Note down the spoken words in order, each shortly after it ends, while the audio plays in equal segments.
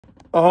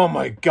Oh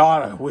my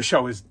god, I wish I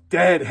was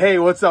dead. Hey,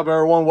 what's up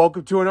everyone?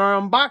 Welcome to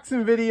another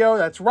unboxing video.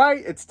 That's right,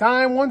 it's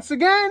time once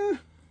again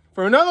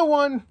for another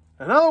one.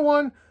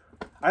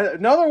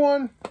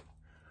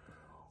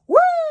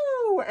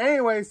 Woo!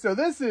 Anyway, so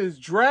this is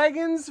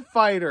Dragon's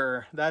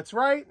Fighter. That's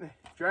right,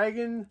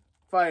 Dragon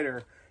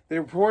Fighter. They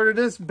ported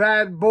this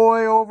bad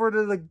boy over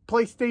to the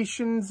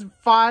PlayStation's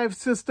 5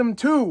 system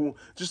too,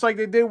 just like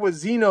they did with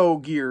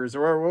Xenogears,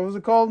 or what was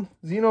it called?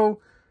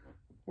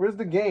 Where's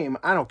the game?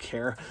 I don't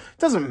care. It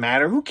doesn't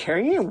matter. Who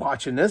cares? You ain't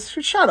watching this.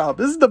 Shut up.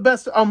 This is the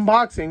best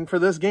unboxing for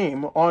this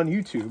game on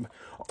YouTube,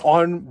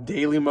 on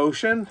Daily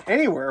Motion,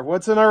 anywhere.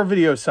 What's in our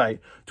video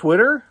site?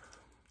 Twitter?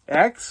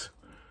 X?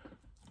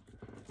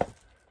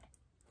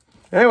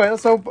 Anyway,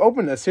 let's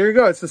open this. Here you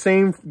go. It's the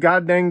same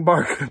goddamn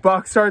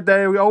box art that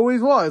it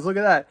always was. Look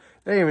at that.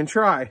 They didn't even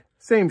try.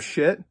 Same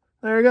shit.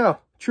 There you go.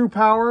 True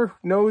power.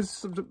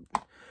 Nose.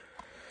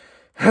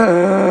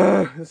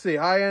 Let's see,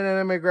 high-end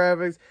anime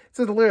graphics. It's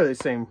literally the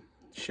same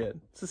shit.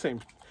 It's the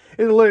same.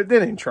 They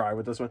didn't try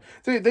with this one.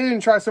 They didn't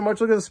try so much.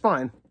 Look at the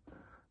spine.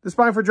 The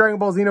spine for Dragon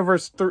Ball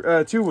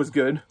Xenoverse 2 was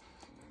good.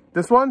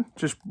 This one,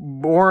 just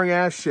boring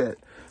ass shit.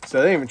 So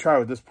they didn't even try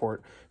with this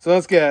port. So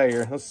let's get out of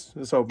here.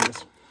 Let's open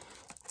this.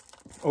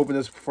 Open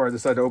this before I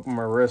decide to open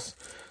my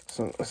wrist.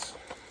 So let's.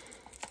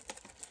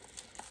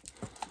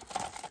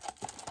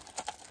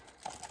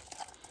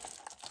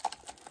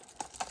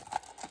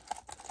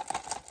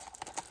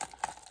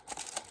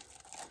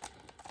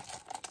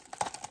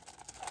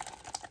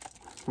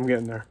 I'm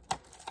getting there.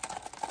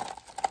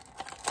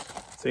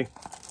 See?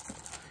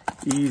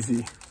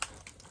 Easy.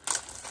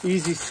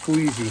 Easy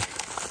squeezy.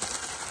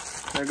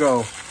 There you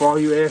go. For all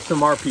you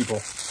ASMR people.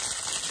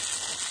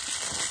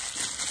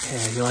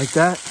 Yeah, you like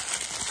that?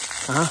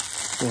 Huh?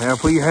 Yeah,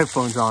 put your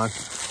headphones on.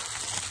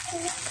 Ooh,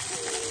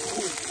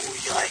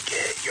 you like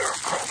it? You're a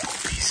crumple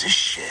piece of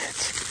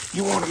shit.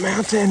 You won't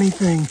amount to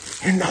anything.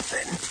 You're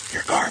nothing.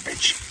 You're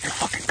garbage. You're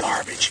fucking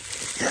garbage.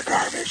 You're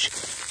garbage.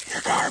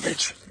 You're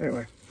garbage.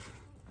 Anyway.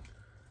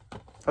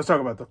 I was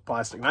talking about the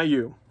plastic, not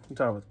you. I'm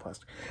talking about the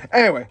plastic.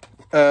 Anyway,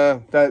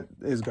 that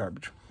is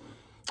garbage.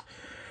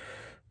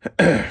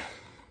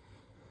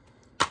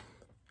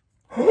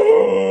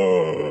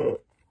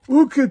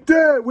 Look at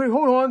that. Wait,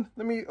 hold on.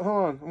 Hold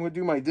on. I'm going to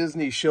do my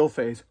Disney shill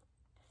face.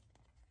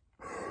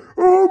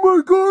 Oh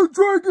my god,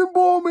 Dragon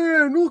Ball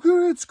Man. Look at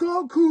it. It's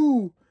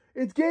Goku.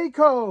 It's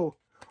Geiko.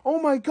 Oh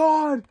my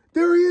god.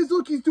 There he is.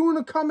 Look, he's doing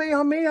a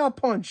Kamehameha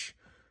punch.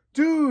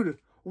 Dude,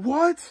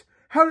 what?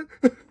 How did...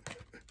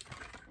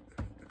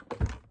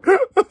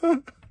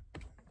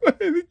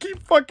 They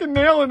keep fucking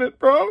nailing it,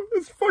 bro.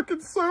 It's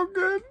fucking so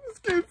good. This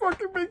game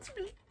fucking makes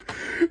me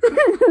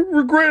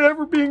regret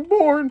ever being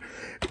born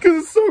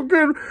because it's so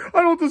good.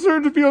 I don't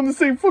deserve to be on the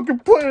same fucking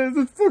planet as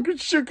this fucking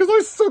shit because I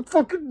suck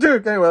fucking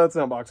dick. Anyway, that's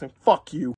an unboxing. Fuck you.